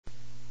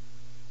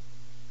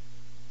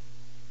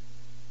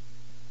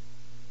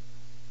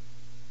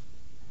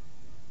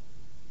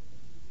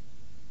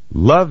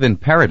Love in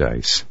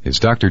Paradise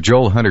is Dr.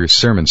 Joel Hunter's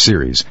sermon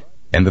series,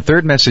 and the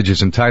third message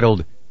is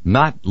entitled,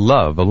 Not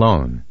Love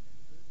Alone.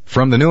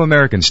 From the New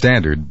American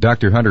Standard,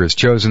 Dr. Hunter has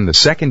chosen the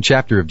second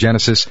chapter of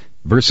Genesis,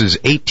 verses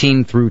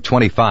 18 through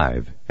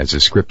 25, as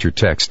his scripture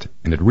text,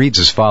 and it reads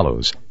as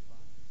follows.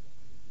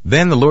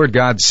 Then the Lord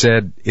God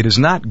said, It is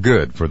not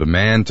good for the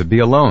man to be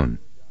alone.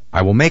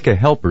 I will make a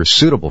helper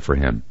suitable for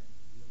him.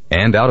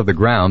 And out of the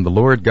ground the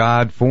Lord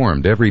God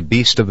formed every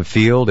beast of the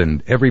field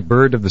and every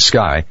bird of the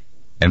sky,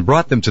 and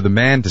brought them to the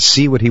man to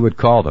see what he would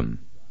call them.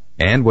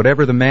 And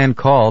whatever the man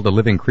called a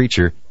living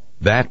creature,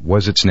 that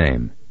was its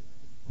name.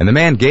 And the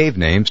man gave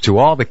names to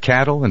all the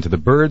cattle and to the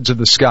birds of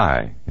the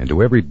sky, and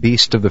to every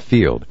beast of the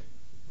field.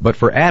 But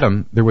for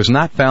Adam there was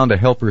not found a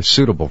helper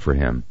suitable for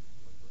him.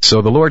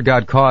 So the Lord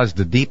God caused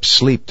a deep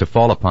sleep to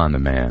fall upon the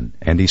man,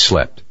 and he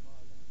slept.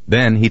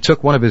 Then he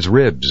took one of his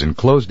ribs and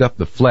closed up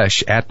the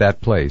flesh at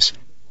that place.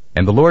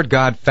 And the Lord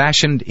God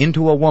fashioned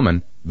into a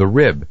woman the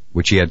rib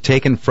which he had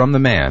taken from the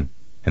man,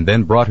 and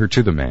then brought her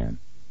to the man.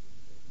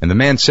 And the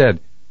man said,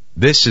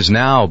 This is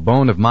now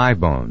bone of my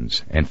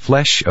bones, and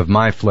flesh of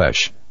my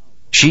flesh.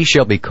 She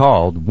shall be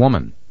called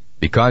woman,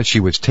 because she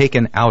was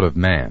taken out of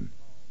man.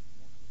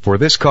 For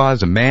this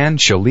cause a man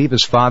shall leave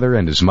his father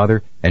and his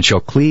mother, and shall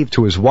cleave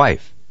to his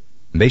wife,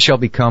 and they shall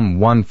become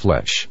one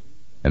flesh.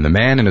 And the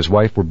man and his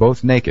wife were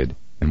both naked,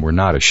 and were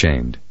not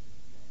ashamed.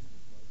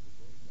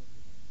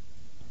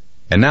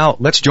 And now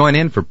let's join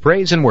in for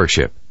praise and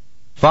worship,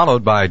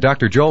 followed by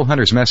Dr. Joel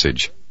Hunter's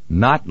message,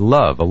 Not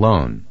Love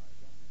Alone.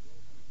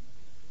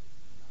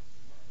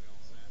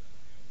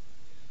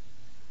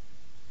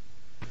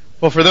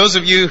 Well, for those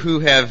of you who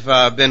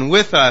have been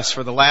with us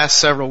for the last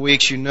several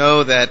weeks, you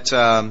know that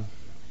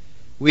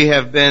we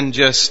have been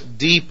just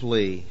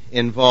deeply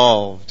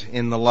involved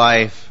in the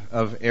life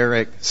of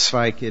Eric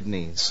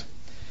Zweikidneys.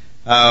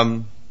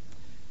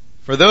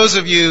 For those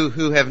of you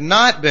who have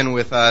not been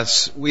with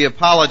us, we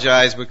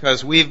apologize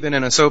because we've been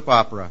in a soap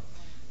opera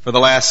for the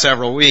last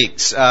several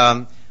weeks.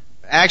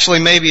 Actually,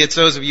 maybe it's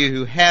those of you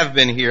who have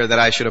been here that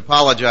I should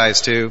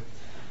apologize to.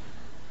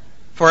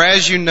 For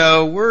as you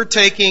know, we're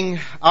taking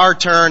our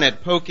turn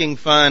at poking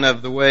fun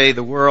of the way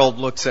the world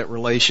looks at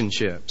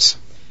relationships.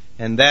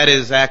 And that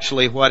is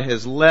actually what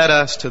has led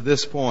us to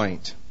this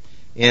point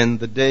in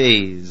the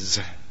days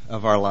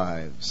of our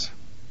lives.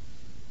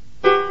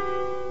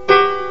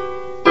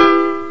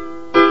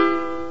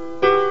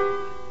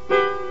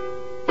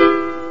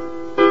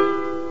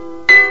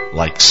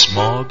 Like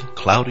smog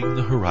clouding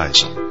the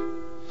horizon,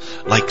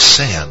 like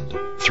sand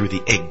through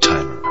the egg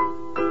timer,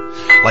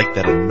 like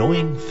that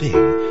annoying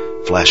thing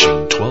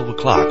flashing 12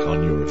 o'clock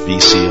on your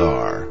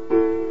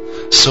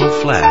VCR. So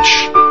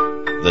flash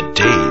the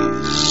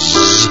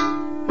days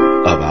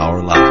of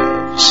our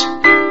lives.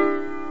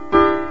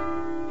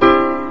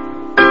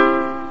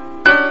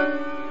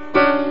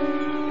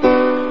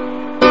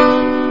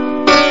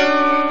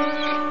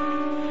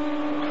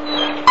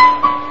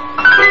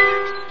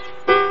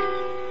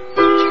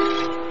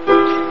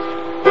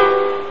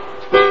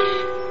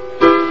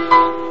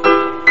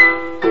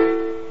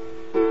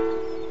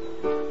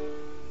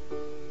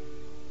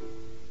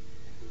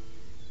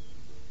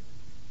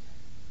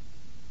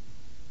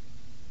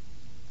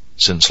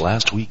 Since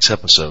last week's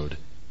episode,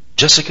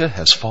 Jessica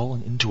has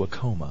fallen into a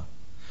coma,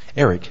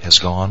 Eric has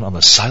gone on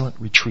a silent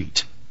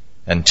retreat,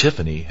 and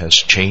Tiffany has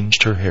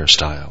changed her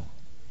hairstyle.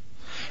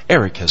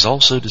 Eric has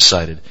also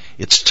decided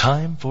it's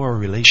time for a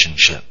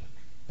relationship,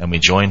 and we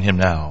join him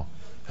now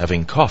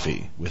having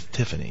coffee with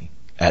Tiffany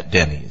at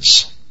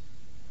Denny's.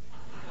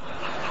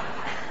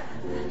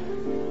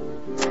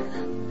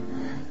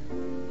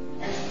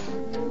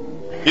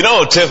 You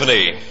know,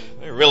 Tiffany,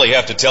 I really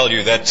have to tell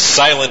you that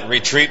silent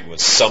retreat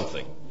was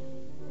something.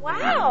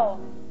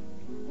 Wow.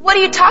 What do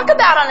you talk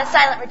about on a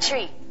silent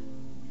retreat?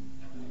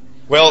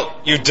 Well,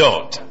 you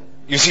don't.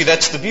 You see,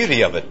 that's the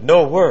beauty of it.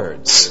 No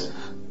words.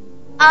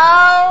 Oh,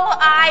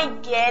 I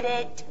get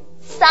it.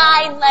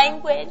 Sign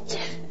language.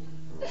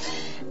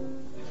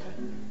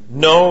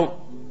 No,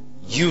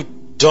 you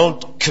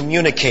don't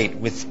communicate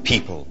with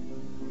people.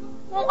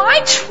 Well,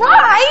 I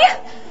try.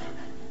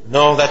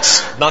 No,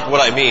 that's not what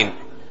I mean.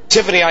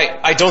 Tiffany,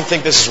 I don't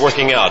think this is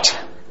working out.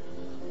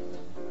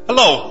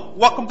 Hello,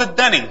 welcome to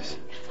Denny's.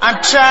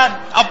 I'm Chad.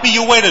 I'll be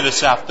your waiter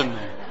this afternoon.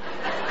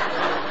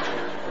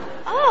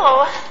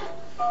 Oh.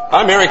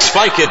 I'm Eric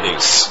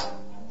Zweikidneys.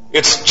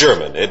 It's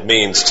German. It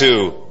means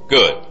two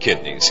good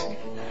kidneys.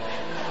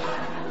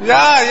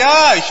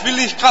 Ja, ich will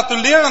dich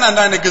gratulieren an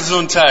deine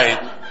Gesundheit.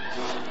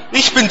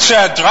 Ich bin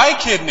Chad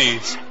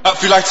Zweikidneys.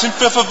 Vielleicht sind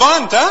wir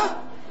verwandt, huh?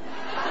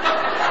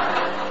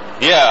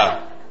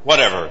 Yeah,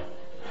 whatever.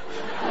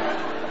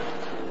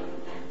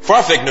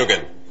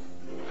 Vorvergnügen.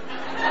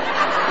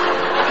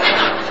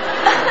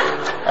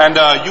 And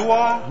you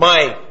are?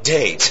 My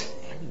date.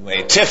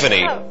 Anyway,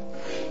 Tiffany,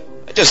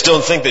 I just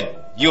don't think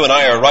that you and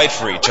I are right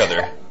for each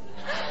other.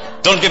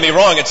 Don't get me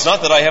wrong, it's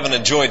not that I haven't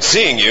enjoyed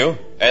seeing you,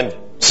 and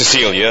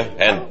Cecilia,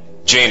 and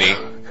Janie.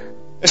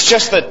 It's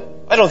just that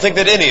I don't think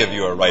that any of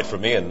you are right for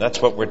me, and that's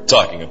what we're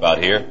talking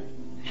about here.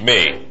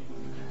 Me.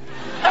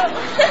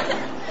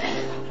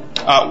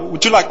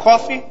 Would you like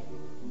coffee?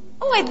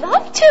 Oh, I'd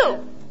love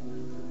to.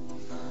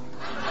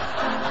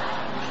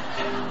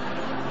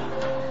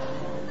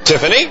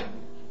 Tiffany?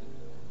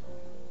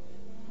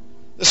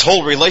 This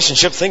whole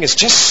relationship thing is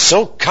just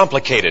so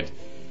complicated.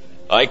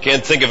 I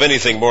can't think of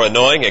anything more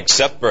annoying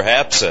except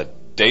perhaps a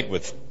date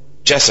with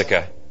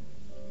Jessica.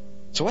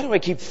 So why do I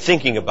keep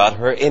thinking about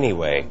her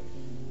anyway?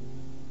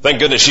 Thank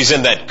goodness she's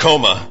in that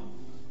coma.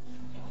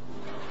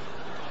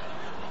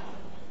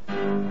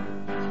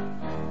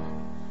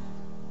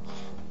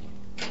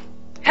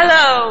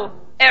 Hello,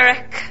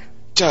 Eric.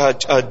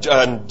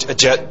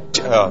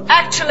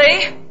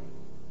 Actually,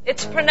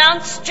 it's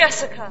pronounced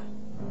Jessica.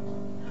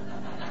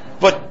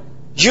 But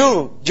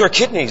your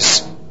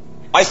kidneys,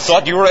 I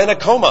thought you were in a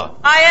coma.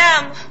 I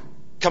am.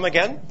 Come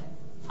again?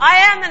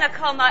 I am in a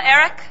coma,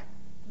 Eric.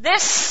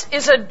 This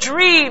is a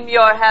dream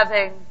you're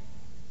having.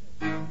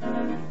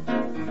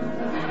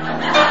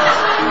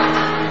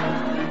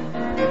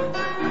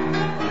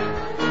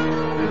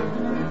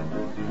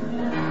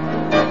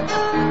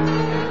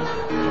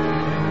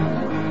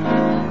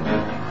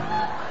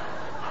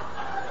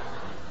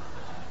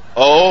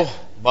 Oh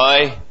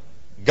my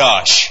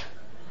gosh.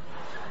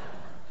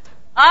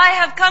 I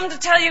have come to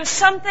tell you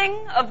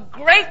something of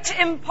great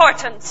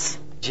importance.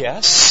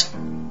 Yes?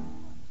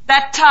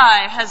 That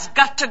tie has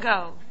got to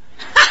go.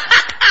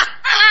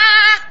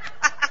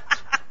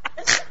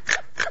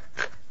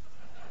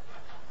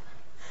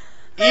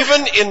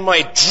 Even in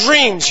my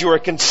dreams, you are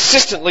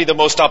consistently the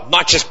most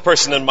obnoxious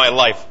person in my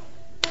life.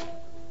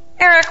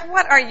 Eric,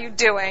 what are you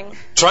doing?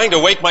 Trying to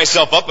wake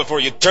myself up before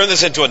you turn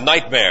this into a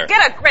nightmare.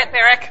 Get a grip,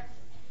 Eric.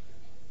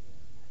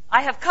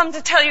 I have come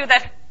to tell you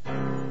that...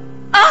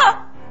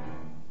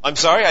 I'm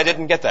sorry, I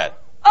didn't get that.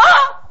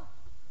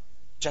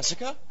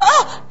 Jessica?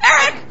 Oh,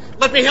 Eric!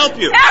 Let me help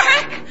you.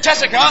 Eric!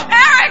 Jessica!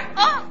 Eric!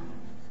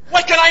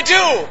 What can I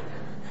do?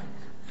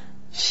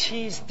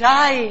 She's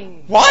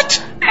dying.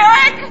 What?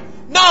 Eric!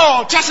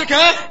 No, Jessica!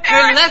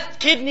 Her left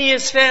kidney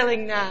is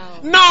failing now.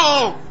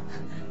 No!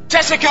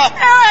 Jessica!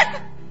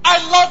 Eric!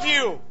 I love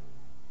you!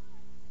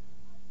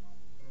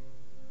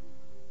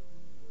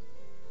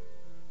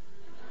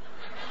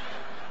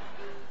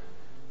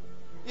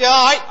 Yeah,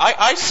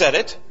 I said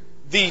it.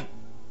 The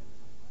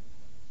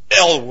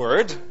L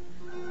word.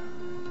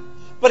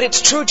 But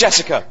it's true,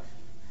 Jessica.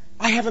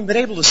 I haven't been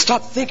able to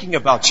stop thinking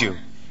about you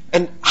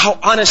and how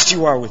honest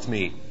you are with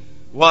me.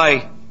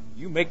 Why,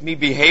 you make me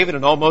behave in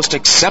an almost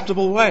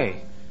acceptable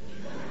way.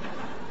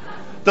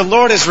 The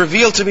Lord has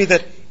revealed to me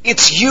that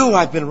it's you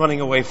I've been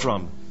running away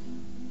from.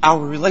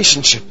 Our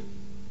relationship.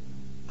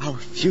 Our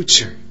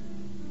future.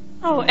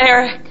 Oh,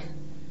 Eric.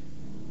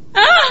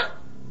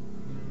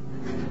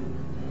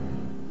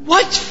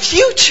 What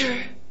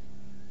future?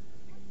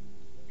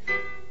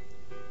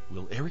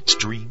 Will Eric's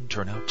dream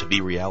turn out to be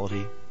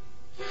reality?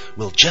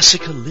 Will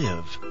Jessica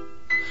live?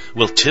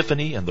 Will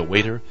Tiffany and the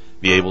waiter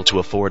be able to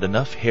afford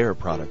enough hair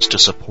products to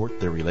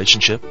support their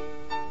relationship?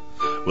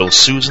 Will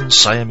Susan's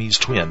Siamese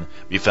twin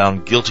be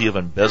found guilty of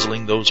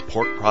embezzling those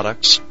pork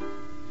products?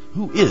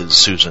 Who is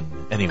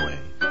Susan, anyway?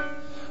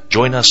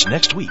 Join us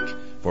next week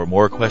for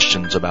more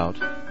questions about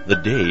the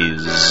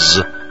days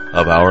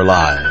of our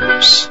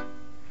lives.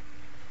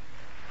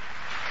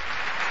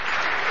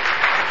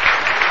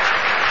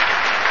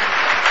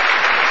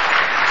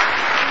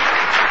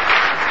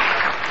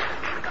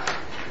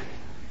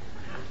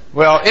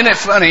 Well, isn't it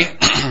funny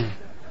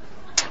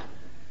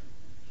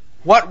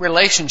what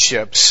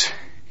relationships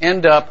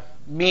end up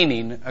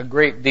meaning a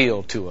great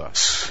deal to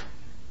us?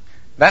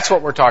 That's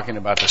what we're talking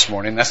about this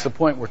morning. That's the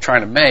point we're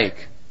trying to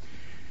make.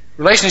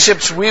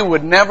 Relationships we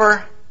would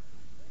never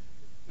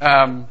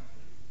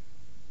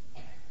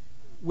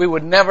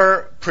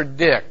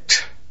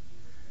predict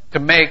to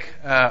make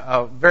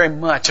very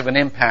much of an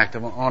impact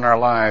on our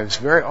lives,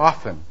 very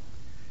often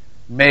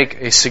make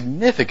a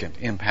significant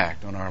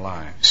impact on our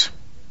lives.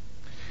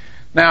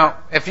 Now,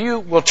 if you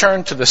will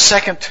turn to the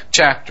 2nd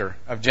chapter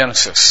of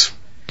Genesis,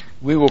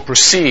 we will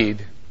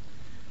proceed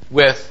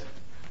with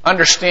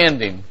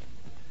understanding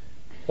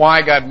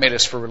why God made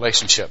us for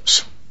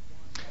relationships.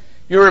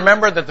 You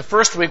remember that the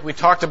first week we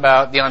talked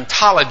about the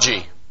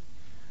ontology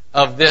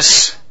of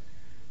this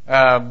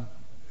phenomena.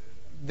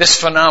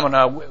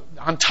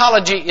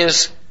 Ontology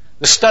is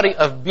the study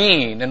of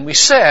being, and we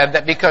said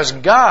that because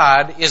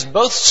God is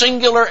both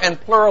singular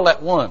and plural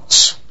at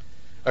once,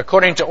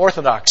 according to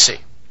orthodoxy,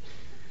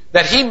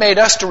 that He made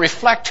us to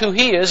reflect who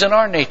He is in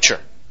our nature,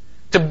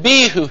 to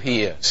be who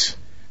He is,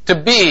 to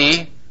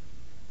be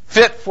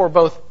fit for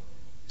both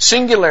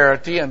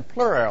singularity and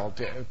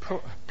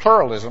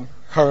pluralism,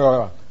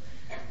 to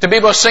be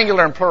both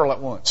singular and plural at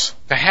once,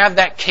 to have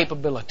that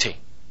capability,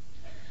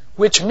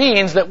 which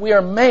means that we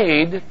are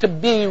made to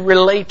be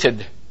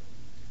related.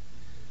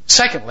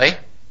 Secondly,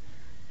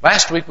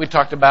 last week we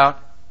talked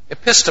about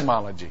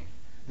epistemology,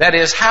 that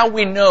is, how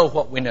we know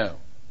what we know.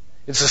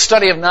 It's the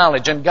study of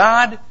knowledge, and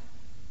God,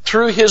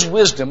 through His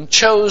wisdom,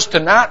 chose to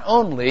not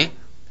only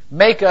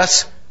make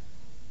us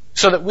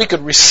so that we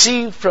could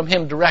receive from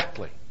Him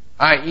directly,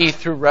 i.e.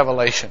 through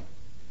revelation,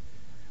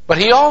 but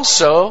He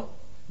also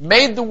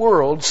made the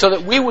world so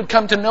that we would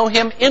come to know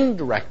Him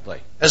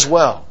indirectly as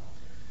well.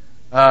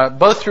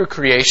 Both through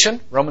creation,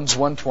 Romans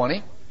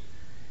 1:20,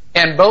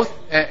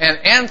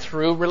 and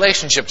through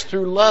relationships,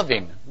 through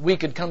loving, we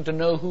could come to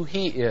know who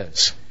He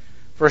is.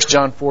 1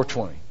 John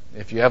 4:20.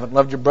 If you haven't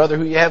loved your brother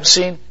who you have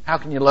seen, how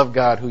can you love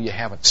God who you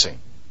haven't seen?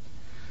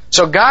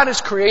 So God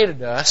has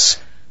created us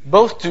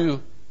both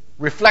to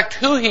reflect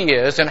who He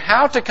is and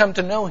how to come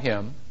to know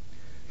Him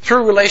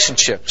through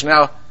relationships.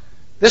 Now,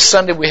 this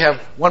Sunday we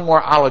have one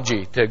more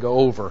ology to go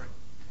over,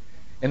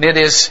 and it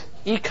is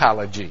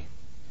ecology.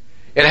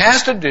 It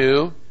has to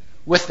do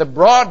with the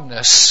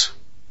broadness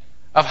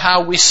of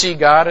how we see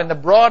God and the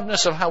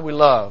broadness of how we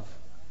love.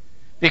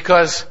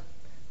 Because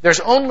there's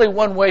only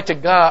one way to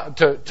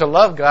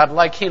love God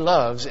like He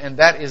loves, and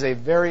that is in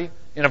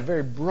a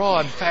very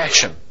broad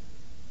fashion.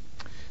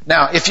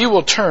 Now, if you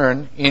will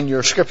turn in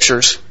your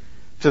scriptures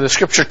to the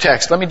scripture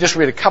text, let me just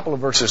read a couple of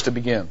verses to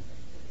begin.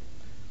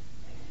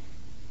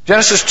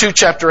 Genesis 2,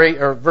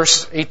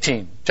 verse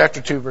 18.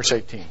 Chapter 2, verse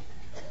 18.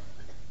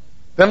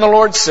 Then the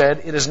Lord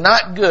said, "It is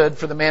not good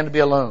for the man to be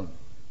alone.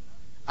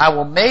 I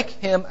will make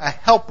him a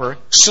helper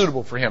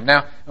suitable for him."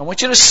 Now, I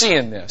want you to see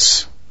in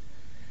this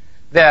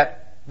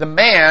that the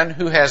man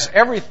who has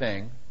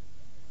everything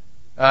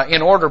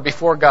in order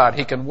before God,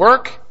 he can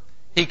work,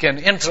 he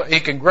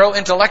can grow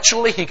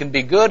intellectually, he can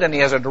be good, and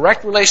he has a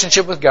direct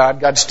relationship with God,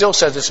 God still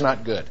says it's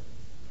not good.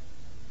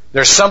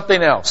 There's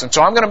something else. And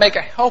so I'm going to make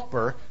a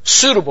helper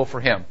suitable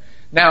for him.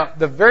 Now,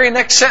 the very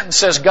next sentence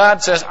says,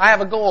 God says, I have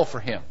a goal for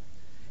him.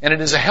 And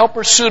it is a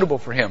helper suitable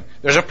for him.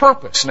 There's a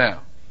purpose now.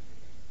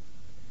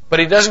 But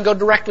he doesn't go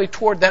directly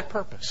toward that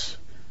purpose.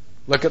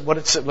 Look at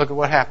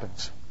what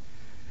happens.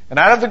 And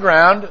out of the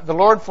ground the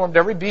Lord formed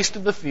every beast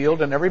of the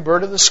field and every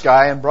bird of the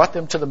sky and brought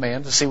them to the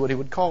man to see what he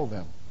would call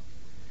them.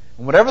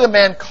 And whatever the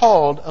man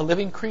called a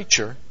living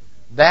creature,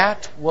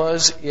 that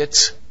was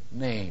its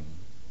name.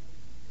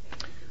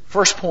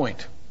 First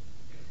point.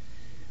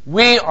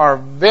 We are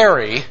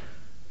very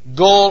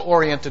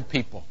goal-oriented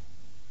people.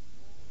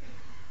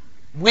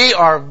 We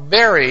are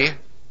very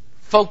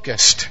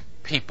focused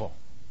people.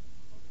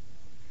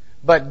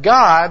 But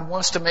God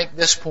wants to make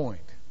this point.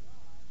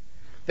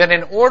 That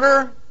in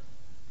order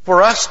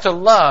for us to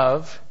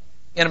love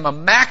in a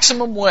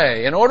maximum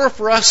way, in order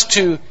for us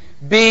to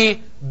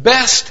be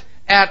best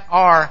at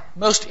our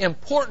most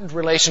important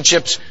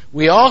relationships,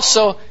 we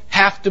also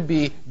have to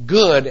be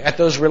good at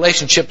those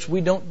relationships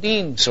we don't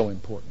deem so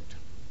important.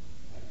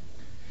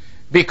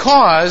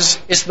 Because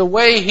it's the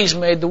way He's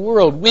made the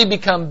world. We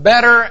become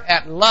better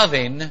at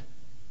loving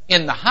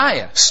in the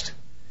highest.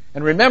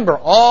 And remember,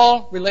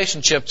 all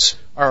relationships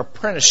are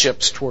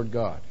apprenticeships toward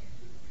God.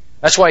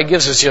 That's why He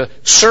gives us,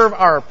 serve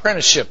our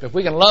apprenticeship. If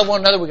we can love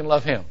one another, we can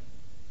love Him.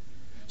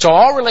 So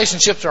all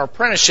relationships are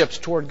apprenticeships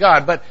toward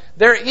God, but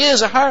there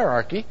is a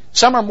hierarchy.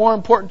 Some are more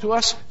important to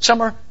us, some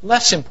are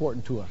less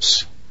important to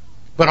us.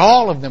 But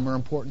all of them are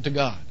important to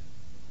God.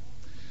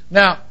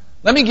 Now,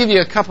 let me give you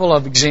a couple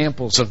of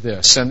examples of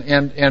this,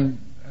 and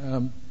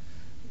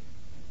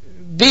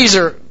these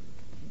are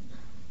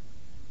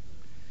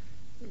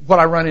what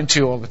I run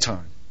into all the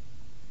time.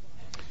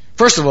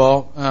 First of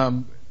all,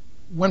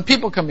 when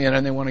people come in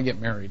and they want to get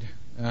married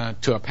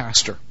to a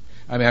pastor,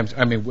 come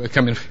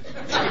in.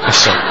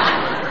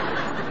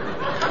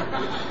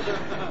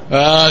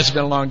 It's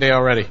been a long day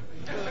already.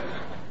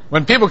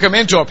 When people come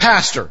into a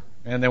pastor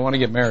and they want to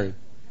get married,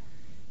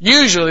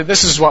 usually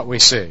this is what we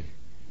see.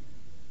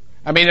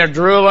 They're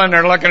drooling,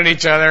 they're looking at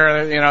each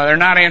other, they're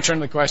not answering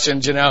the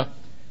questions,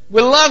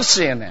 We love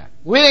seeing that.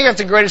 We think that's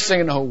the greatest thing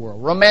in the whole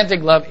world.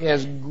 Romantic love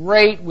is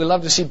great. We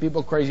love to see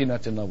people crazy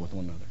nuts in love with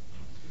one another.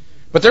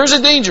 But there's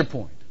a danger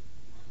point.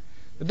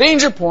 The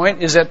danger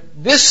point is that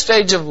this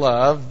stage of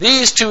love,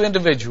 these two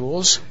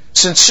individuals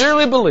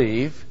sincerely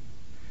believe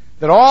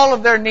that all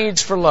of their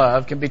needs for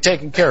love can be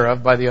taken care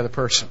of by the other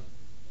person.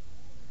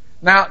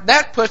 Now,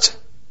 that puts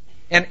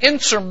an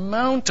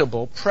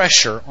insurmountable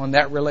pressure on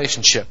that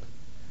relationship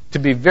to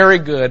be very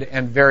good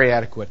and very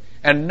adequate.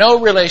 And no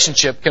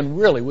relationship can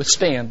really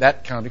withstand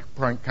that kind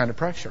of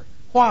pressure.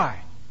 Why?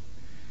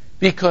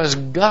 Because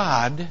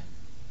God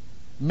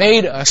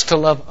made us to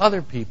love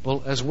other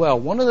people as well.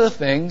 One of the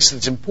things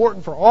that's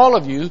important for all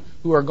of you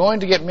who are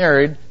going to get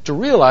married to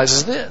realize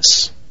is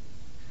this: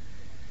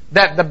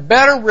 that the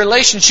better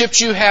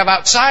relationships you have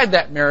outside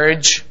that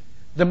marriage,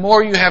 the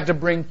more you have to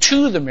bring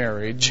to the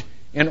marriage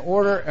in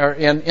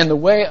the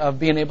way of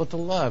being able to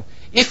love.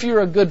 If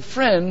you're a good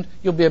friend,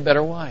 you'll be a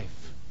better wife.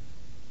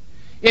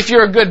 If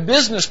you're a good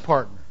business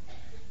partner,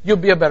 you'll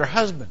be a better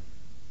husband.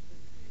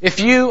 If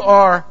you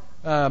are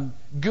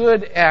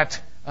good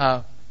at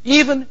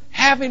even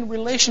having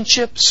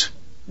relationships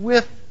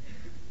with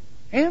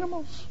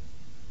animals,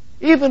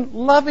 even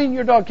loving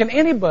your dog. Can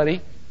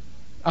anybody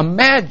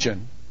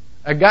imagine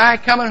a guy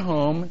coming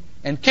home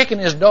and kicking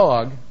his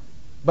dog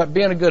but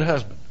being a good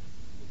husband?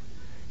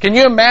 Can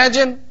you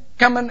imagine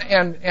coming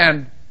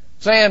and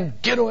saying,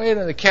 get away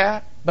to the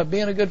cat, but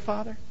being a good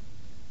father?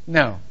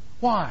 No.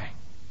 Why?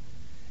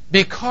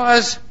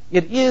 Because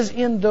it is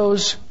in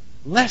those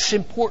less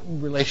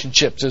important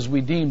relationships, as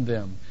we deem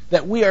them,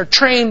 that we are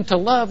trained to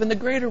love in the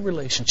greater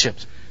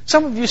relationships.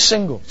 Some of you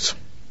singles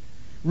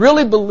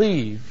really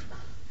believe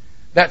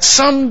that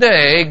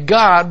someday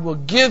God will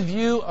give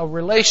you a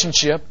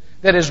relationship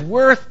that is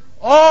worth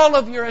all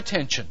of your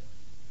attention.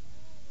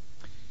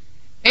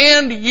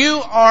 And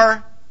you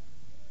are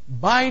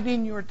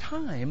biding your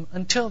time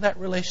until that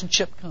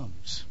relationship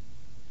comes.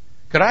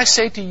 Could I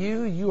say to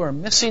you, you are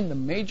missing the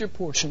major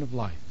portion of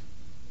life.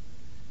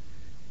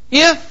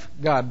 If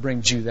God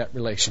brings you that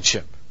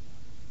relationship,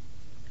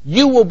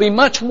 you will be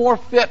much more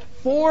fit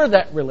for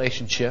that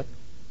relationship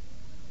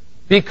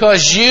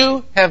because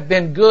you have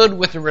been good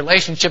with the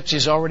relationships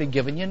He's already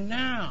given you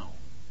now.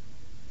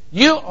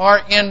 You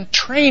are in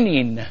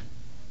training.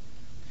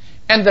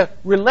 And the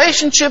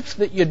relationships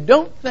that you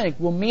don't think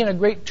will mean a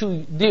great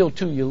deal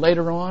to you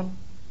later on,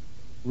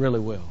 really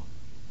will.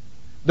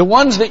 The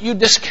ones that you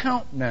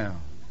discount now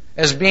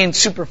as being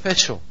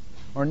superficial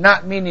or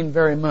not meaning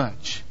very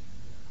much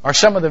are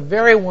some of the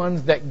very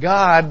ones that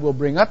God will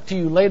bring up to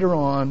you later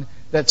on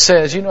that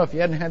says, you know, if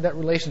you hadn't had that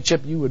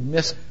relationship, you would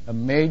miss a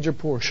major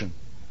portion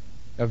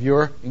of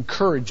your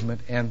encouragement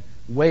and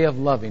way of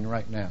loving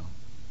right now.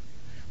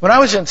 When I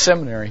was in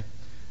seminary,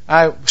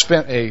 I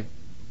spent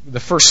the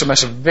first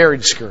semester very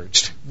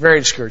discouraged. Very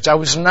discouraged. I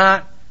was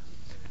not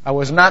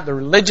the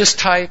religious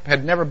type,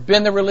 had never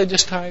been the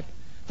religious type.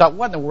 Thought,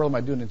 what in the world am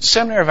I doing in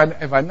seminary?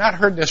 Have I not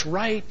heard this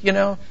right? You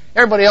know,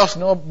 everybody else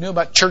knew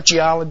about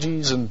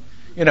churchiologies and,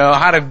 you know,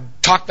 how to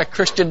talk the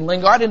Christian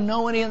lingo. I didn't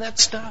know any of that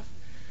stuff.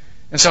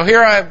 And so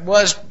here I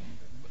was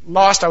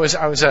lost. I was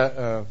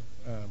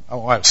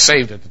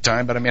saved at the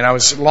time, but I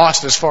was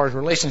lost as far as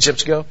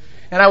relationships go.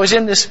 And I was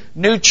in this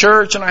new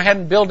church, and I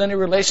hadn't built any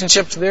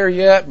relationships there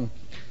yet,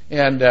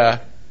 and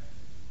hadn't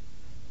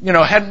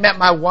met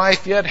my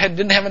wife yet.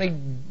 Didn't have any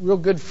real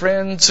good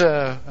friends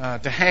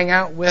to hang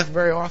out with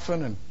very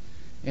often,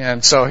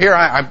 and so here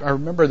I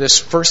remember this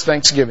first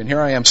Thanksgiving. Here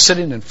I am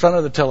sitting in front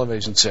of the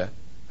television set.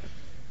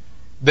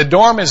 The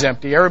dorm is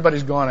empty.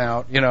 Everybody's gone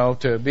out, you know,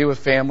 to be with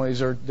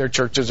families or their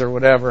churches or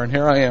whatever. And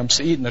here I am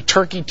eating a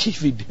turkey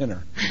TV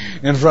dinner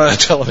in front of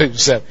the television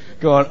set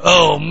going,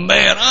 oh,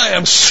 man, I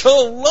am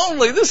so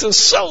lonely. This is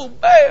so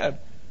bad.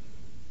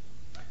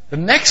 The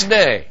next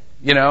day,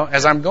 you know,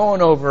 as I'm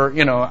going over,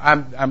 you know,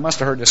 I must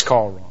have heard this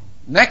call wrong.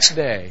 Next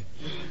day,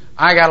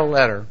 I got a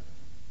letter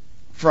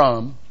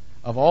from,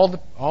 of all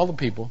the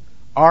people,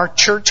 our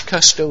church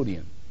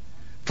custodian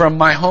from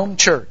my home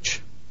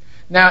church.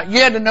 Now, you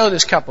had to know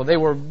this couple. They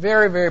were a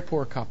very, very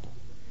poor couple.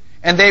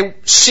 And they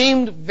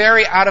seemed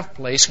very out of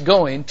place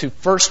going to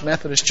First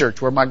Methodist Church,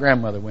 where my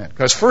grandmother went.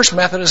 Because First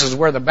Methodist is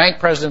where the bank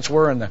presidents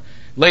were and the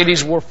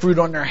ladies wore fruit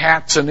on their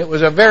hats, and it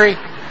was a very,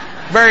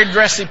 very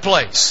dressy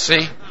place,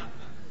 see?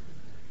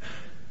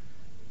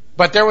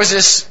 But there was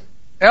this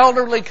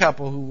elderly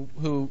couple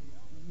who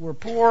were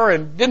poor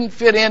and didn't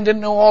fit in,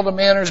 didn't know all the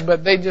manners,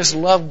 but they just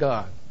loved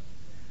God.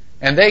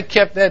 And they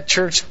kept that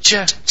church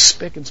just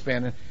spick and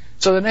span.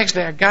 So the next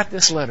day I got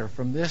this letter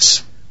from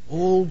this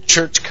old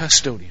church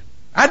custodian.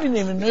 I didn't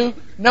even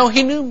know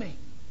he knew me.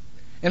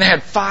 And it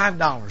had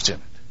 $5 in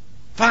it.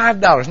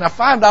 $5. Now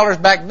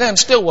 $5 back then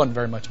still wasn't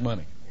very much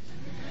money.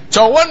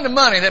 So it wasn't the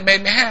money that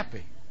made me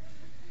happy.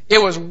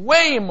 It was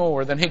way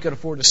more than he could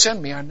afford to send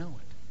me, I know it.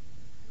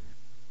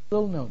 A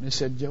little note, and it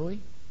said, Joey,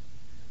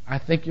 I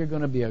think you're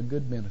going to be a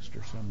good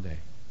minister someday.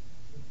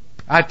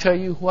 I tell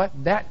you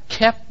what, that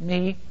kept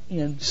me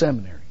in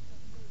seminary.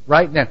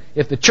 Right now,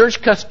 if the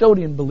church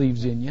custodian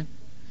believes in you,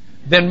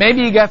 then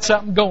maybe you got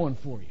something going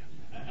for you.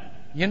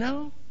 You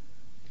know?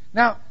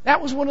 Now,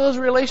 that was one of those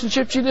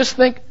relationships you just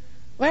think,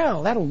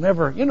 well, that'll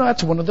never, you know,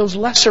 that's one of those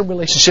lesser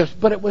relationships,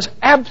 but it was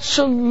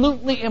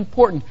absolutely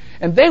important.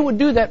 And they would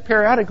do that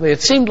periodically.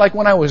 It seemed like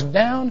when I was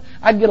down,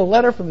 I'd get a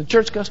letter from the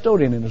church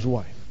custodian and his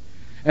wife.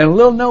 And a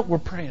little note, we're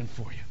praying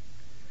for you.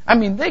 I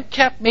mean, they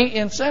kept me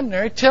in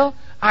seminary till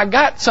I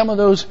got some of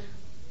those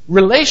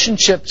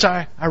relationships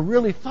I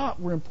really thought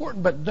were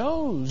important, but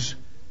those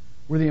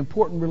were the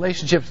important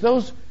relationships.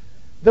 Those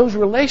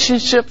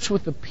relationships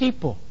with the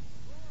people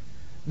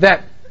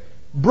that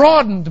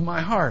broadened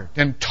my heart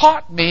and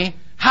taught me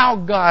how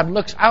God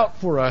looks out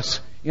for us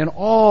in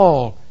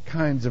all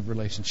kinds of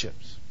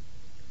relationships.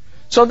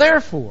 So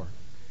therefore,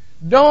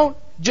 don't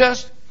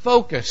just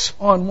focus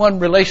on one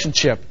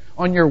relationship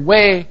on your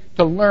way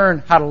to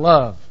learn how to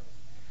love.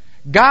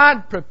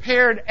 God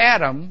prepared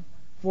Adam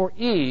for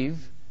Eve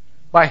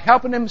by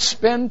helping him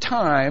spend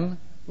time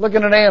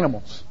looking at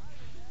animals.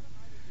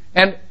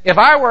 And if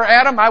I were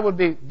Adam, I would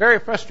be very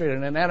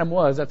frustrated, and Adam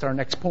was. That's our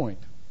next point.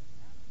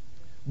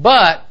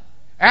 But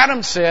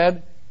Adam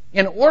said,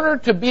 in order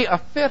to be a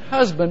fit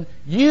husband,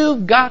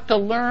 you've got to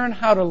learn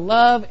how to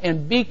love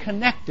and be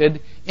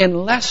connected in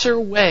lesser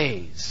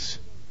ways.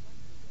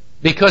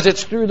 Because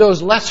it's through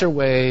those lesser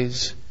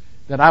ways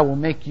that I will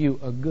make you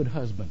a good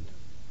husband.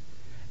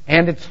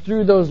 And it's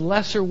through those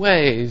lesser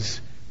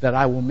ways that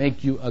I will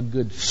make you a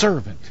good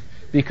servant.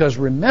 Because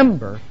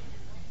remember,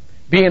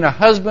 being a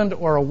husband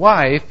or a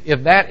wife,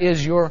 if that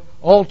is your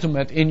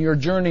ultimate in your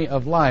journey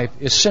of life,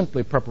 is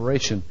simply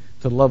preparation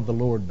to love the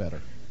Lord better.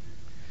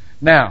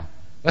 Now,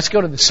 Let's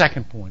go to the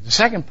second point. The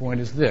second point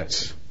is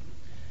this.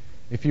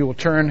 If you will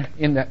turn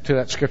to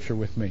that scripture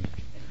with me.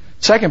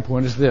 Second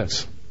point is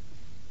this.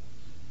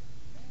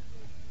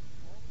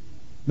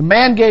 The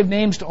man gave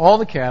names to all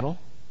the cattle,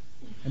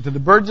 and to the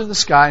birds of the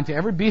sky, and to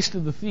every beast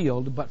of the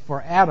field, but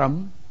for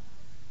Adam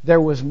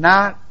there was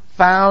not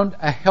found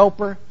a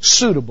helper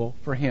suitable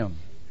for him.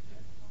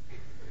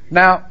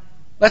 Now,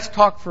 let's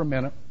talk for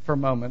a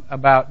moment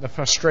about the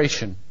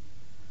frustration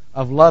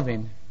of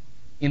loving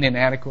in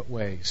inadequate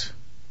ways.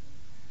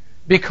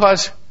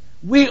 Because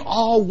we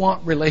all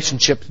want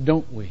relationships,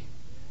 don't we,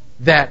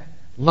 that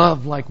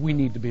love like we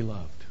need to be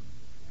loved.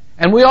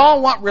 And we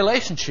all want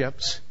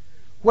relationships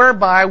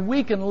whereby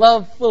we can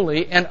love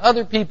fully and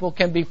other people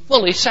can be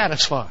fully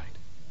satisfied.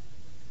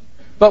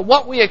 But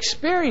what we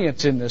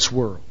experience in this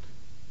world,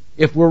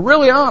 if we're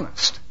really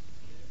honest,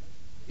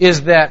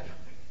 is that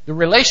the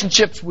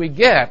relationships we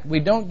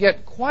don't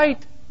get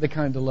quite the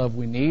kind of love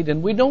we need,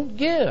 and we don't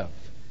give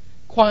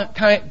quite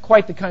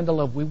the kind of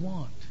love we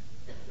want.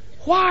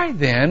 Why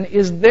then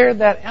is there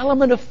that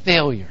element of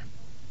failure?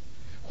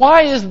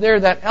 Why is there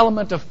that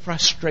element of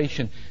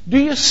frustration? Do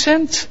you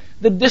sense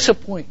the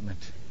disappointment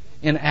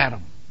in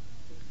Adam?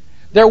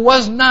 There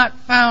was not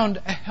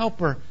found a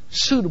helper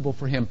suitable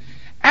for him.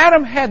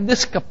 Adam had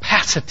this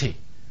capacity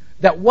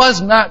that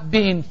was not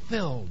being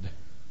filled.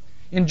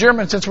 In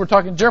German, since we're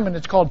talking German,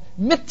 it's called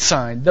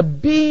Mitsein, the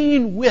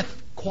being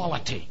with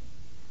quality.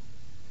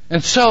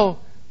 And so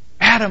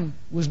Adam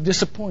was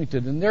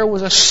disappointed, and there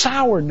was a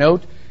sour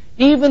note,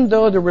 even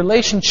though the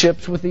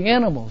relationships with the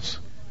animals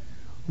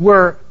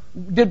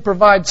did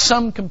provide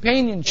some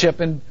companionship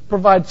and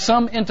provide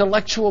some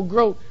intellectual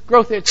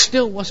growth. It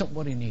still wasn't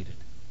what he needed.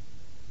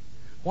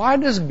 Why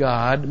does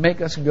God make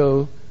us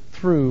go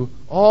through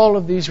all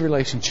of these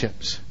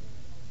relationships?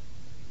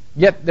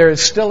 Yet there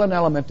is still an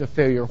element of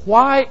failure.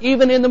 Why,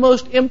 even in the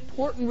most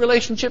important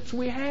relationships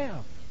we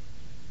have,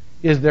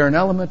 is there an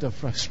element of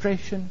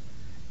frustration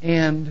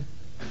and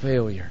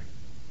failure?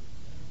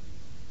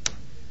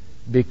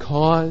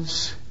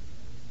 Because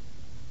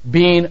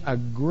being a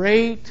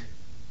great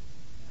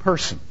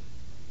person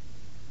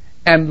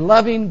and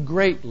loving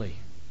greatly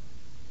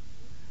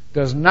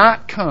does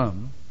not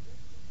come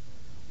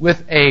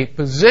with a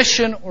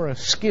position or a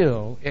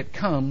skill. It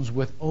comes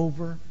with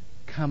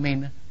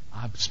overcoming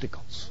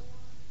obstacles.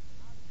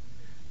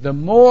 The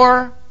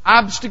more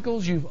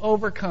obstacles you've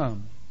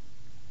overcome,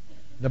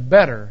 the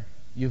better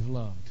you've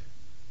loved.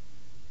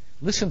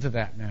 Listen to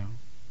that now.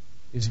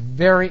 It's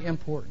very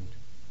important.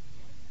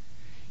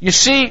 You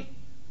see,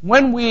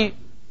 when we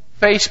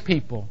face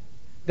people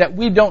that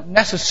we don't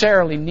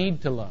necessarily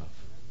need to love,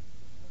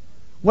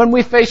 when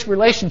we face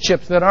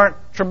relationships that aren't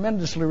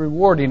tremendously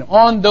rewarding,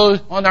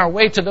 on our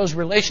way to those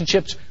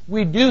relationships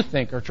we do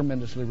think are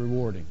tremendously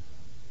rewarding,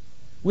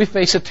 we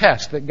face a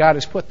test that God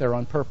has put there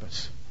on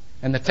purpose.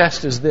 And the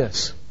test is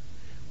this.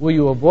 Will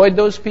you avoid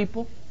those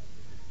people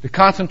to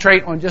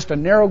concentrate on just a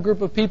narrow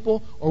group of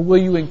people, or will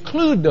you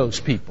include those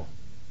people?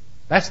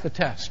 That's the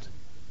test.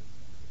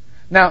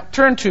 Now,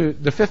 turn to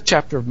the 5th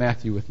chapter of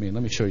Matthew with me, and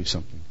let me show you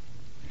something.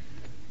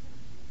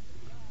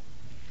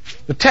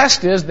 The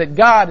test is that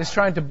God is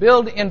trying to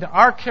build into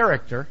our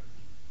character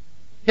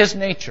His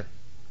nature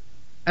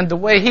and the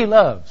way He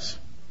loves.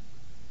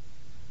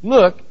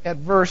 Look at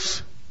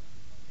verse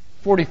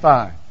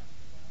 45.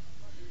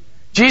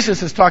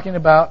 Jesus is talking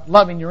about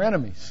loving your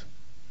enemies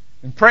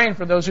and praying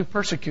for those who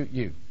persecute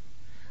you.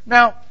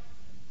 Now,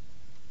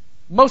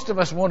 most of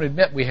us won't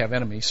admit we have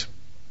enemies,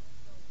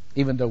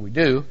 even though we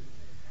do.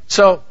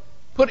 So,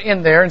 put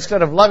in there,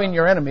 instead of loving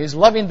your enemies,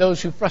 loving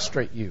those who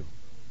frustrate you.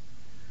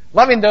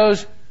 Loving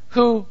those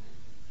who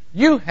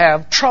you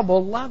have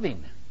trouble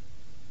loving.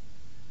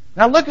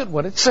 Now look at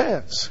what it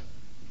says.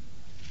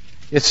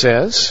 It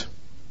says,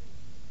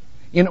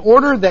 in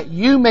order that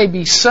you may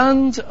be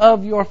sons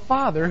of your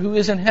Father who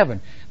is in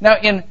heaven. Now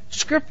in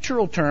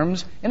scriptural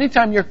terms,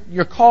 anytime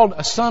you're called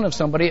a son of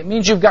somebody, it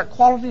means you've got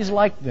qualities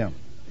like them.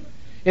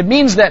 It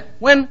means that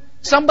when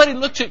somebody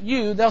looks at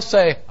you, they'll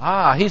say,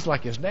 he's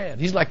like his dad,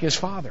 he's like his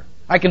father.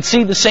 I can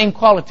see the same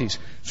qualities.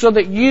 So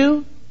that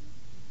you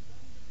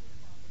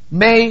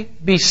may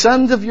be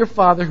sons of your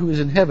Father who is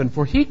in heaven.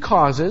 For He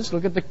causes,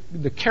 look at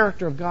the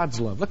character of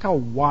God's love. Look how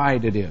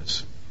wide it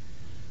is.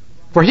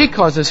 For He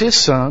causes His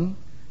sun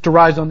to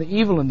rise on the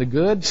evil and the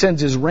good,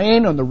 sends His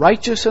rain on the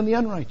righteous and the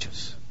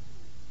unrighteous.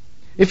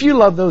 If you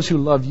love those who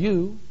love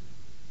you,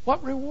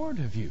 what reward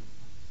have you?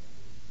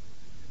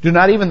 Do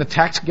not even the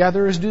tax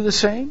gatherers do the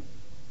same?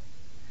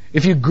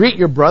 If you greet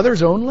your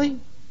brothers only,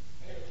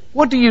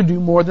 what do you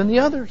do more than the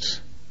others?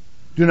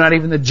 Do not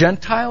even the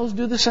Gentiles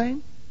do the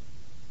same?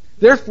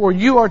 Therefore,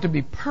 you are to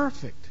be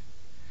perfect.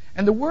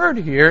 And the word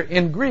here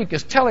in Greek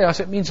is teleos.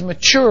 It means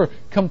mature,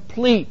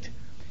 complete.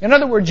 In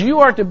other words, you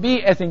are to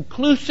be as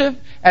inclusive,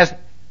 as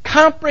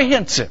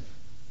comprehensive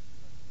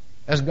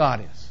as God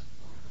is.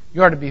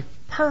 You are to be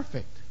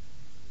perfect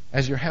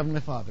as your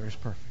Heavenly Father is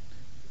perfect.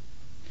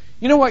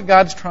 You know what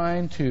God's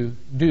trying to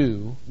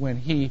do when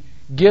He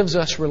gives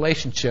us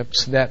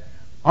relationships that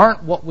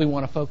aren't what we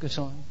want to focus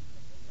on?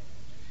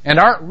 and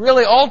aren't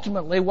really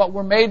ultimately what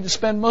we're made to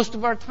spend most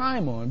of our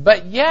time on.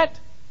 But yet,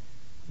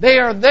 they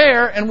are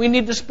there, and we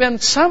need to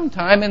spend some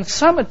time and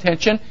some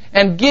attention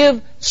and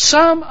give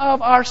some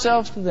of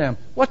ourselves to them.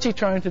 What's He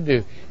trying to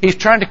do? He's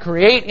trying to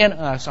create in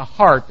us a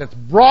heart that's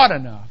broad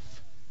enough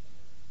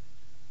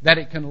that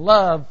it can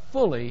love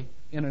fully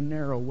in a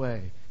narrow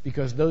way,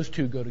 because those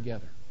two go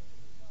together.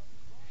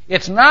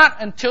 It's not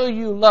until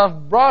you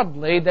love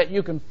broadly that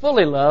you can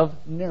fully love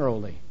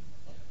narrowly.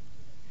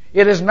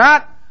 It is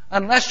not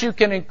unless you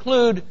can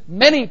include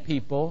many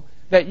people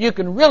that you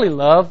can really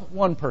love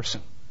one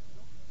person.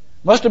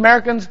 Most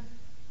Americans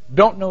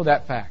don't know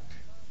that fact.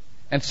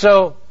 And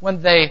so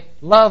when they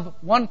love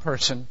one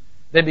person,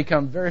 they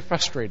become very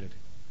frustrated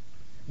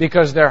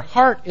because their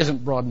heart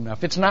isn't broad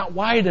enough. It's not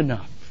wide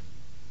enough.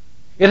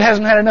 It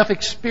hasn't had enough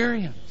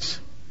experience.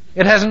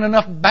 It hasn't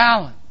enough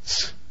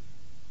balance.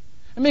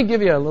 Let me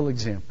give you a little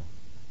example.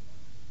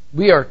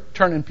 We are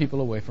turning people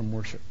away from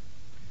worship.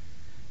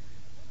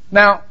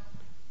 Now,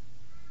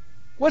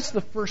 what's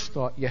the first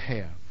thought you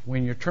have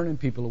when you're turning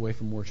people away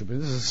from worship?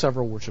 This is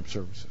several worship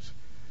services.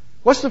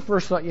 What's the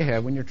first thought you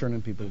have when you're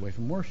turning people away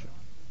from worship?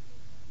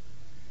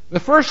 The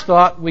first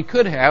thought we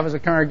could have as a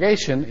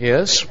congregation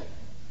is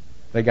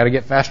they got to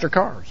get faster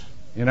cars.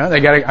 They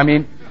got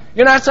to,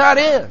 that's how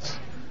it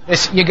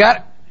is. You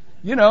got,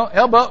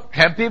 elbow,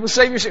 have people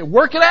save your,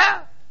 work it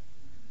out.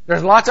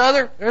 There's lots of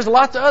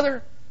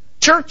other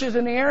churches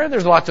in the area.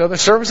 There's lots of other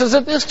services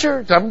at this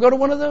church. I can go to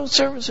one of those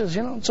services,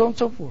 and so on and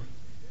so forth.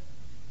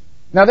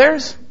 Now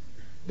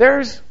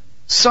there's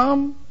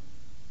some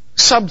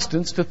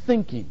substance to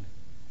thinking.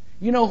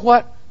 You know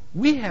what?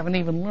 We haven't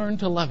even learned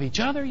to love each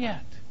other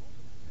yet.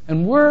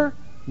 And we're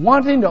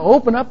wanting to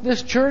open up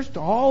this church to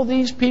all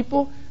these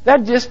people.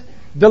 That just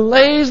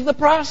delays the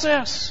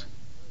process.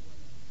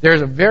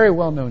 There's a very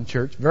well-known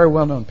church, very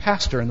well-known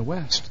pastor in the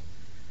West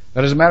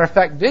that, as a matter of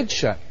fact, did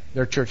shut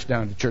their church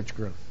down to church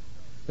growth.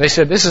 They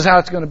said, this is how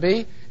it's going to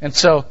be. And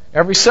so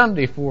every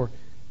Sunday for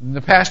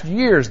the past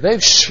years,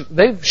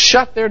 they've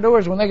shut their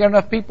doors when they got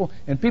enough people.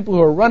 And people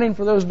who are running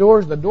for those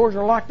doors, the doors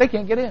are locked. They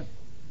can't get in.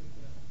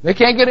 They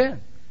can't get in.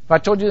 If I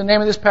told you the name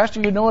of this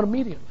pastor, you'd know it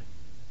immediately.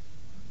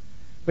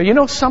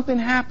 But something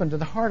happened to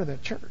the heart of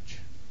that church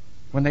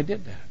when they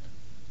did that.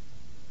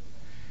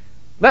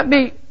 Let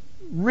me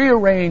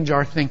rearrange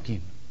our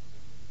thinking.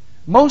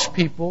 Most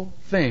people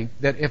think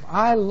that if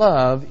I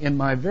love in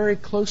my very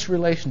close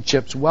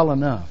relationships well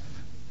enough,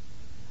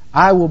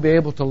 I will be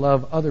able to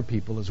love other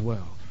people as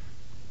well.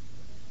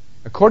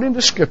 According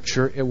to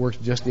Scripture, it works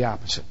just the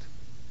opposite.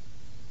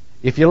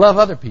 If you love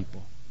other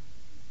people,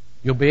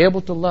 you'll be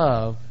able to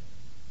love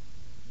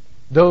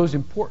those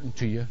important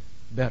to you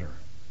better.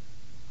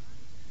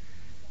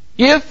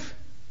 If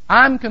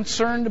I'm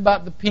concerned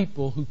about the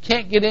people who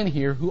can't get in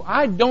here, who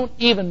I don't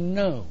even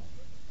know,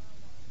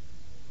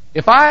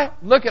 if I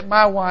look at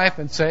my wife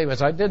and say,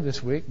 as I did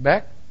this week,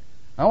 Beck,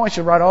 I want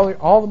you to write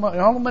all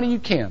the money you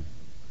can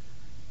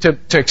to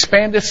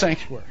expand this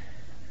sanctuary.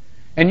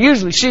 And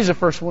usually she's the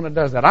first one that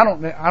does that. I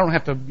don't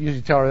have to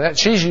usually tell her that.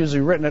 She's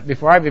usually written it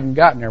before I've even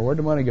gotten there. Where'd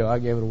the money go? I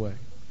gave it away.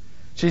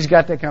 She's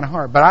got that kind of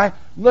heart. But I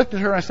looked at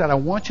her and I said, I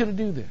want you to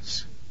do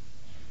this.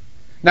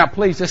 Now,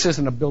 please, this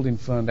isn't a building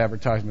fund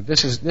advertisement.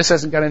 This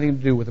hasn't got anything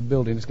to do with a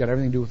building. It's got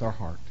everything to do with our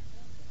heart.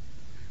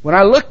 When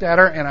I looked at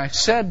her and I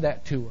said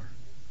that to her,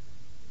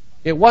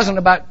 it wasn't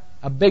about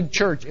a big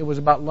church. It was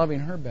about loving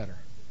her better.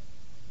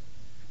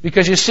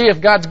 Because you see, if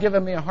God's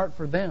given me a heart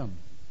for them,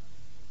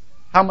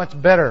 how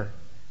much better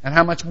and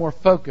how much more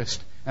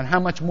focused and how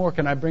much more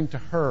can I bring to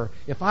her?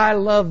 If I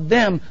love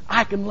them,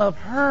 I can love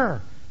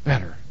her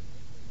better.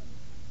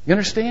 You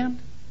understand?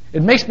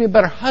 It makes me a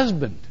better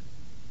husband.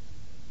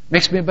 It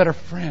makes me a better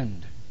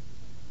friend.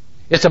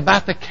 It's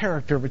about the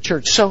character of a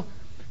church. So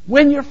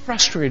when you're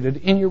frustrated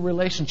in your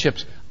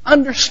relationships,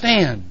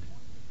 understand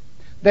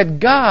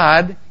that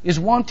God is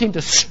wanting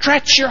to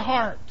stretch your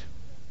heart.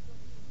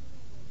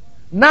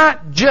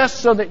 Not just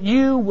so that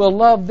you will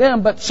love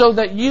them, but so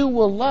that you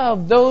will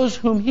love those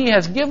whom He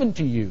has given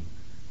to you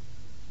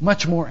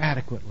much more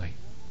adequately.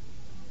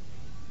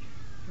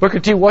 Booker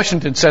T.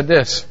 Washington said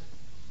this: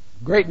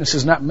 greatness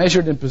is not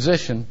measured in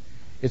position,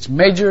 it's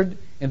measured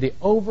in the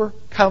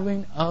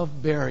overcoming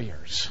of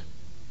barriers.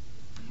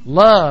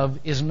 Love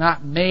is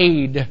not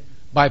made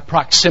by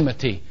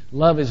proximity.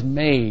 Love is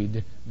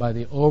made by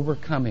the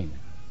overcoming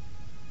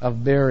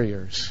of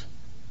barriers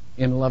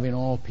in loving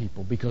all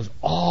people, because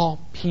all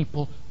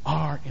people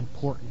are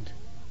important.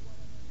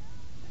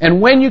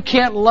 And when you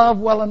can't love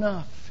well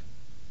enough,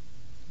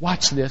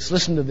 watch this,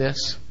 listen to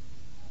this,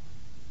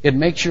 it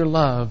makes your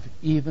love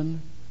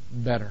even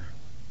better.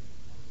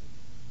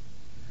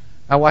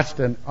 I watched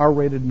an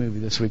R-rated movie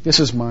this week. This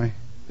is my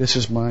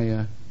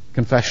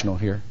confessional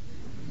here.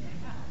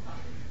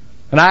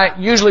 And I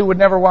usually would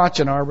never watch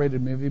an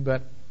R-rated movie,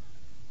 but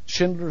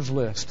Schindler's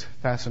List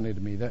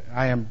fascinated me.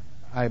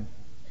 I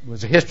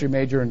was a history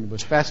major and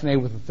was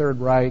fascinated with the Third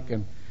Reich,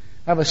 and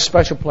I have a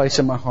special place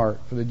in my heart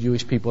for the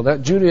Jewish people.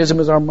 That Judaism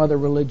is our mother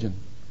religion.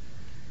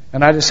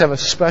 And I just have a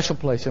special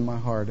place in my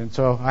heart. And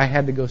so I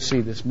had to go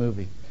see this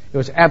movie. It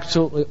was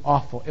absolutely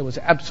awful. It was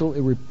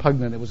absolutely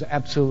repugnant. It was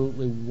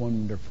absolutely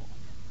wonderful.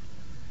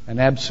 And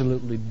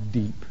absolutely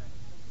deep.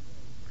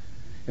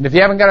 And if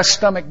you haven't got a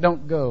stomach,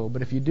 don't go.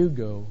 But if you do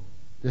go,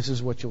 this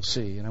is what you'll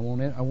see. And I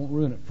won't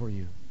ruin it for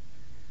you.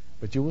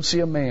 But you will see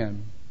a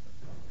man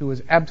who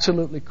was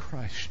absolutely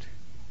crushed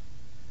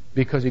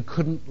because he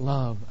couldn't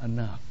love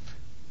enough.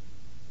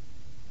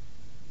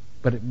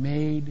 But it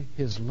made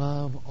his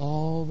love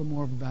all the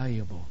more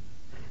valuable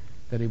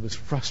that he was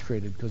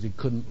frustrated because he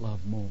couldn't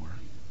love more.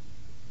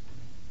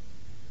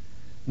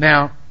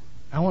 Now,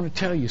 I want to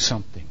tell you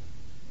something.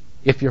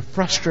 If you're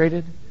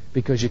frustrated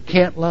because you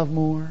can't love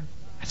more,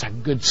 that's a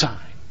good sign.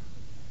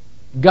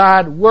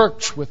 God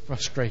works with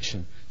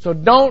frustration. So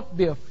don't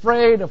be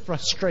afraid of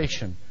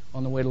frustration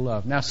on the way to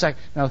love. Now,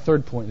 the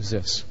third point is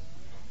this.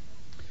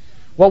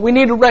 What we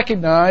need to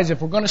recognize,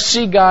 if we're going to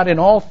see God in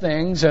all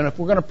things, and if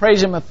we're going to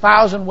praise Him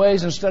 1,000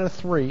 ways instead of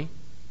 3,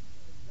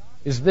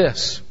 is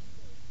this.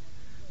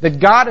 That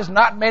God has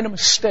not made a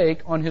mistake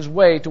on His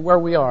way to where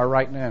we are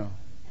right now.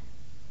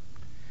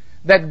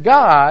 That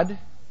God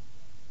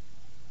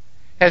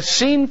has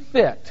seen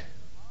fit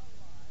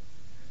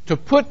to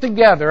put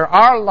together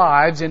our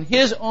lives in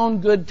His own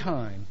good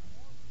time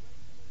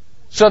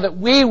so that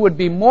we would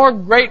be more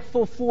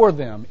grateful for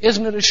them.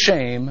 Isn't it a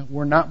shame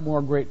we're not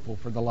more grateful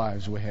for the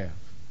lives we have?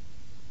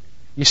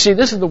 You see,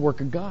 this is the work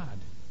of God.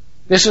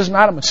 This is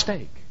not a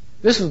mistake.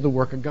 This is the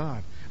work of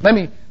God. Let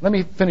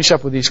me finish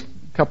up with these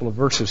couple of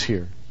verses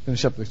here.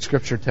 Finish up the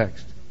scripture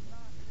text.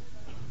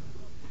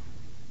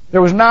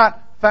 There was not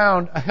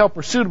found a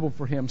helper suitable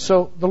for him.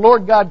 So the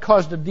Lord God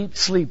caused a deep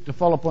sleep to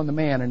fall upon the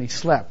man, and he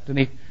slept. And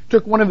He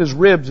took one of his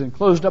ribs and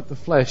closed up the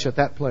flesh at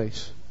that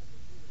place.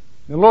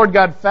 The Lord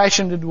God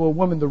fashioned into a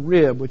woman the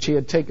rib which He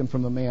had taken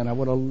from the man. I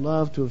would have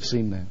loved to have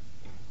seen that.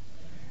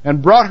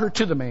 And brought her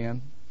to the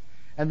man.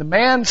 And the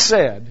man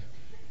said,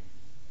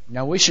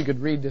 now I wish you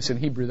could read this in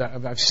Hebrew.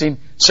 I've seen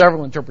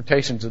several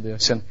interpretations of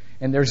this. And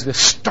there's this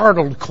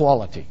startled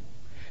quality.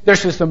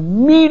 There's this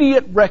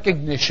immediate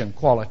recognition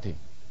quality.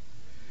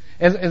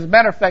 As a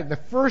matter of fact, the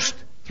first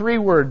 3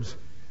 words,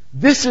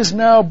 "This is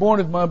now born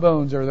of my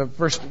bones," or the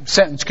first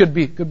sentence could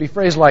be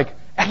phrased like,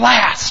 "At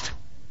last."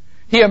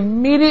 He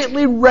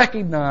immediately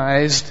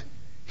recognized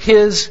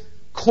his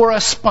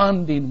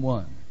corresponding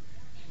one,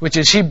 which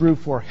is Hebrew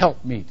for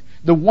helpmeet,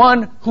 the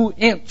one who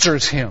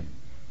answers him.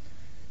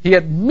 He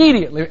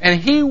immediately, and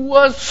he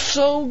was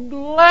so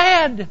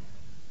glad.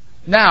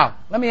 Now,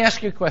 let me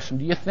ask you a question.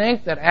 Do you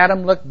think that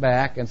Adam looked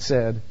back and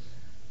said,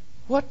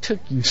 "What took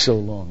you so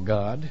long,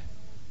 God?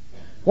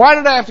 Why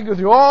did I have to go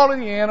through all of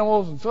the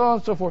animals and so on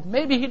and so forth?"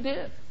 Maybe he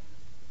did.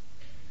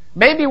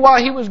 Maybe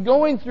while he was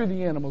going through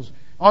the animals,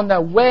 on the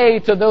way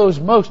to those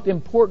most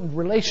important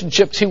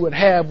relationships he would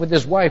have with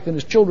his wife and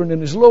his children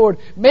and his Lord,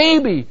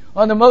 maybe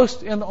on the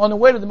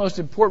way to the most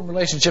important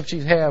relationships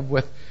he'd have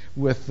with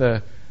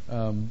the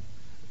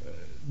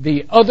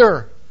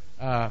other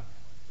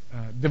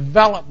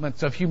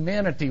developments of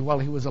humanity while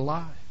he was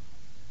alive.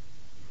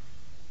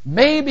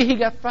 Maybe he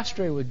got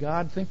frustrated with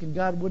God, thinking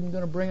God wasn't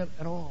going to bring it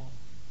at all.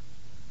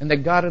 And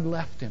that God had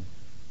left him.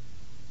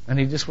 And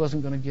he just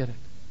wasn't going to get it.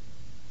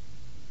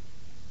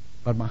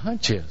 But my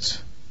hunch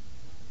is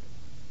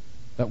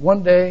that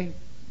one day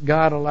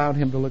God allowed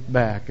him to look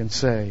back and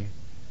say,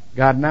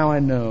 "God, now I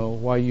know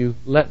why you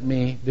let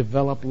me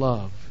develop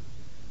love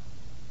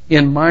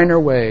in minor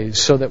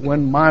ways so that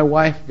when my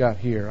wife got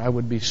here, I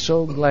would be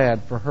so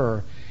glad for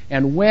her.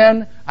 And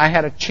when I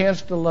had a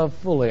chance to love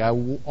fully, I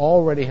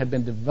already had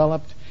been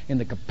developed in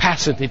the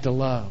capacity to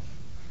love.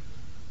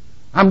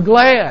 I'm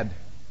glad.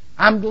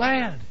 I'm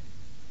glad."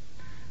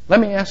 Let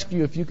me ask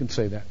you if you can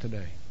say that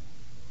today.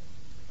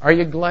 Are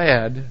you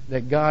glad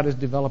that God is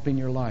developing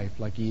your life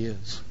like He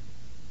is?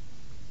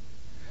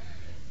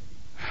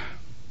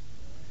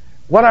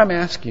 What I'm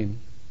asking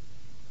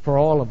for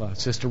all of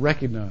us is to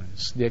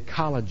recognize the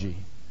ecology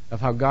of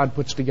how God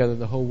puts together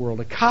the whole world.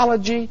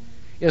 Ecology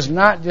is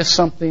not just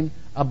something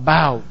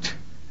about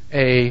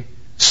a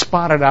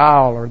spotted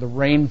owl or the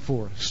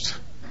rainforest.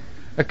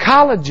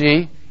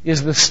 Ecology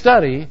is the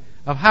study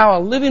of how a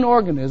living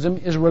organism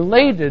is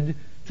related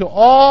to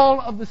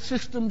all of the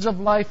systems of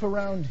life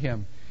around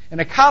him. And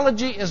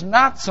ecology is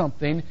not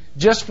something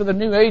just for the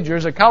New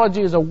Agers.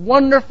 Ecology is a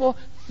wonderful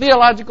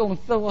theological and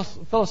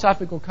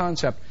philosophical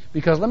concept.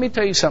 Because let me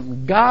tell you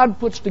something. God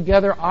puts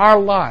together our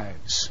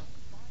lives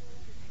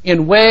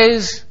in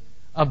ways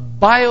of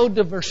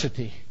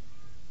biodiversity.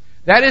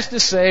 That is to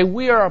say,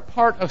 we are a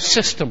part of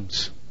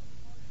systems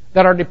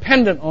that are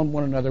dependent on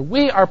one another.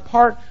 We are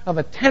part of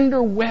a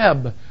tender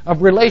web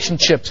of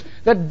relationships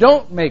that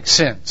don't make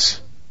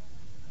sense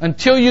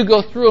until you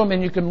go through them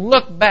and you can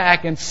look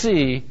back and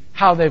see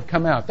how they've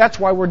come out. That's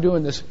why we're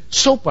doing this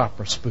soap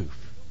opera spoof.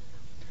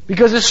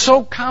 Because it's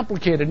so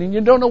complicated and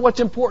you don't know what's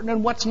important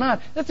and what's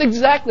not. That's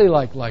exactly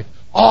like life.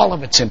 All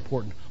of it's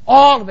important.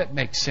 All of it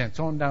makes sense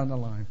on down the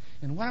line.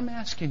 And what I'm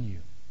asking you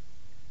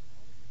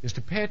is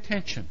to pay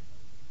attention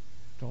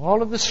to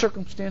all of the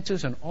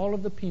circumstances and all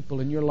of the people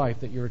in your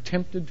life that you're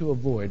tempted to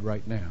avoid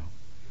right now.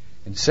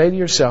 And say to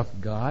yourself,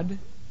 "God,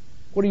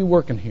 what are you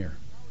working here?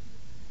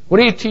 What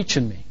are you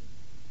teaching me?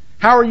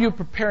 How are you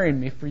preparing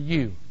me for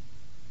you?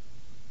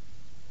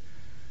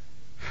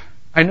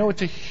 I know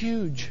it's a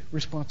huge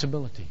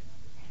responsibility.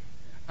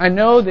 I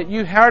know that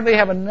you hardly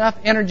have enough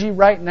energy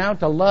right now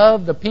to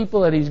love the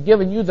people that He's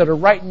given you that are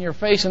right in your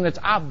face, and it's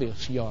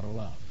obvious you ought to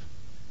love.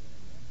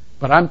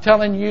 But I'm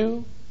telling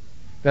you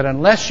that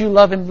unless you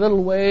love in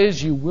little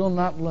ways, you will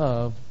not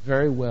love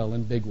very well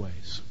in big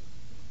ways.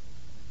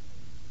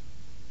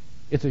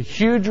 It's a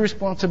huge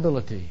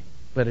responsibility,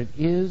 but it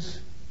is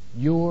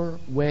your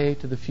way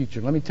to the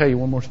future. Let me tell you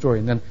one more story,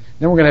 and then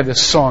we're going to have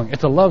this song.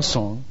 It's a love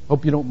song.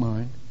 Hope you don't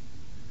mind.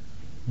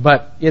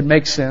 But it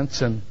makes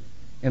sense, and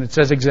it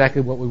says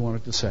exactly what we want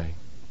it to say.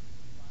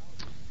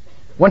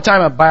 One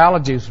time a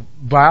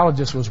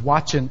biologist was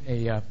watching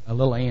a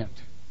little ant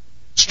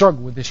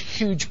struggle with this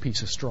huge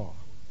piece of straw.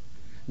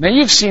 Now,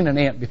 you've seen an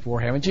ant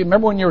before, haven't you?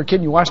 Remember when you were a kid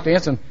and you watched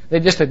ants and they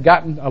just had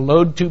gotten a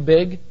load too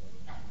big?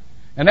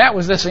 And that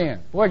was this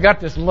ant. Boy, got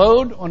this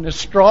load on this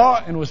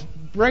straw and was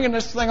bringing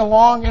this thing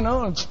along,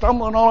 and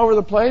stumbling all over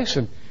the place.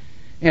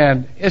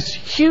 And it's a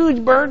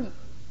huge burden.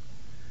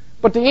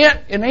 But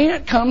an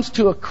ant comes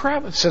to a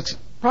crevice that's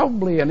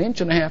probably 1.5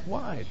 inches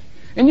wide.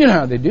 And you know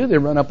how they do. They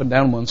run up and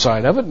down one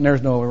side of it, and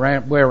there's no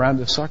way around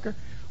this sucker.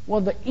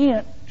 Well, the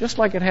ant, just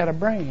like it had a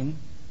brain,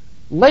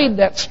 laid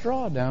that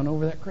straw down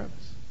over that crevice.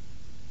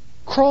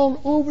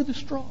 Crawled over the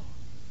straw.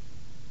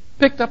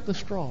 Picked up the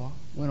straw,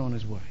 went on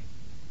his way.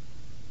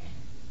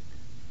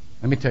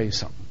 Let me tell you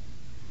something.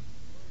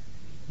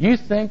 You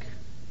think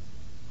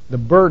the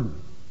burden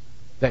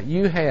that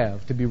you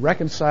have to be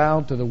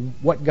reconciled to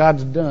what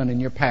God's done in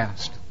your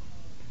past,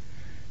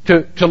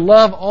 to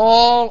love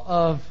all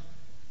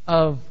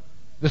of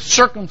the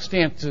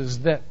circumstances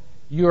that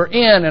you're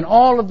in and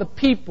all of the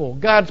people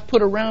God's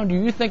put around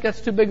you, you think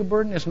that's too big a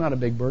burden? It's not a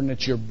big burden.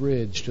 It's your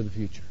bridge to the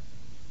future.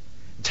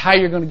 It's how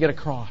you're going to get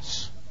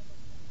across.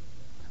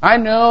 I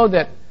know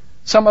that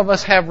some of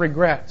us have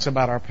regrets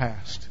about our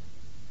past.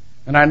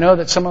 And I know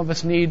that some of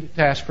us need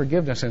to ask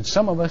forgiveness, and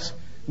some of us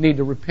need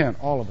to repent.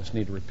 All of us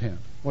need to repent.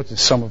 What's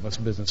this some of us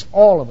business?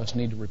 All of us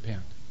need to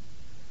repent.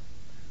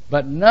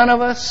 But none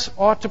of us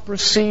ought to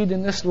proceed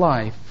in this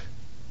life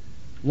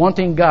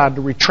wanting God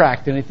to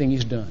retract anything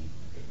He's done.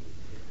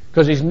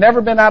 Because He's never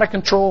been out of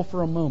control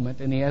for a moment,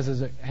 and He has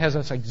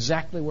us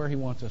exactly where He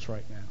wants us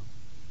right now.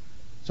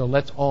 So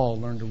let's all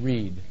learn to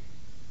read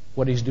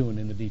what He's doing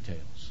in the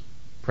details.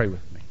 Pray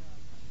with me.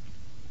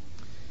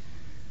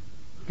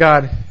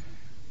 God,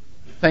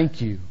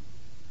 thank You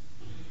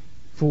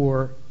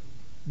for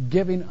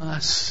giving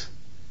us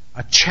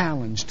a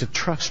challenge to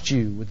trust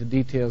You with the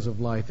details of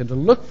life and to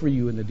look for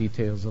You in the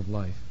details of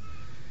life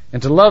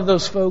and to love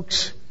those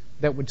folks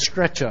that would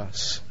stretch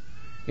us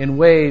in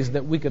ways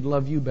that we could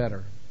love You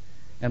better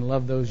and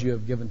love those You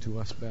have given to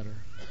us better.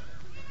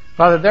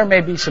 Father, there may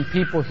be some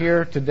people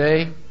here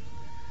today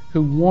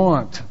who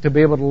want to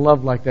be able to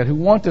love like that, who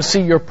want to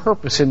see Your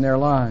purpose in their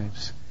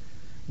lives,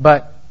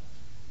 but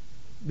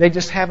they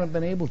just haven't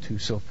been able to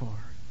so far.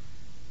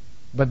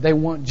 But they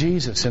want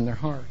Jesus in their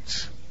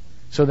hearts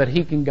so that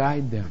He can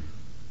guide them.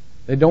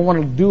 They don't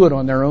want to do it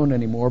on their own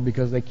anymore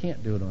because they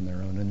can't do it on their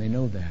own, and they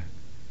know that.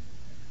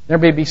 There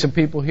may be some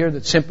people here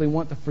that simply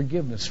want the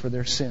forgiveness for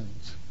their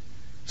sins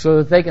so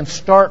that they can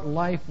start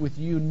life with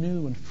You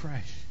new and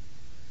fresh.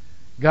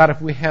 God, if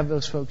we have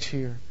those folks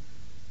here,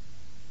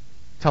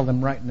 tell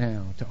them right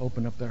now to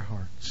open up their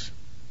hearts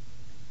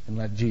and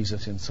let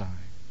Jesus inside.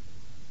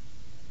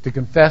 To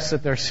confess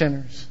that they're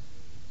sinners.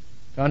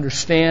 To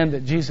understand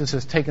that Jesus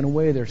has taken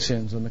away their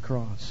sins on the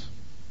cross.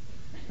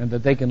 And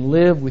that they can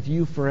live with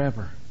You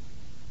forever.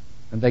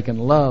 And they can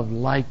love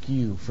like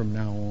You from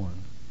now on.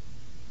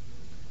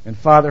 And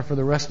Father, for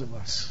the rest of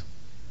us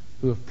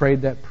who have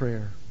prayed that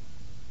prayer,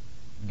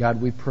 God,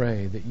 we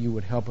pray that You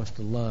would help us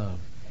to love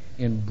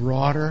in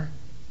broader,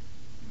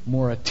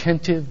 more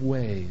attentive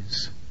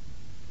ways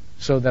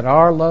so that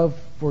our love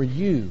for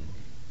You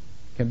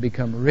can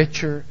become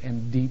richer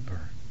and deeper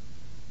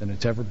than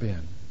it's ever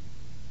been.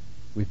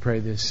 We pray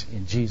this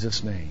in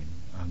Jesus' name.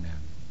 Amen.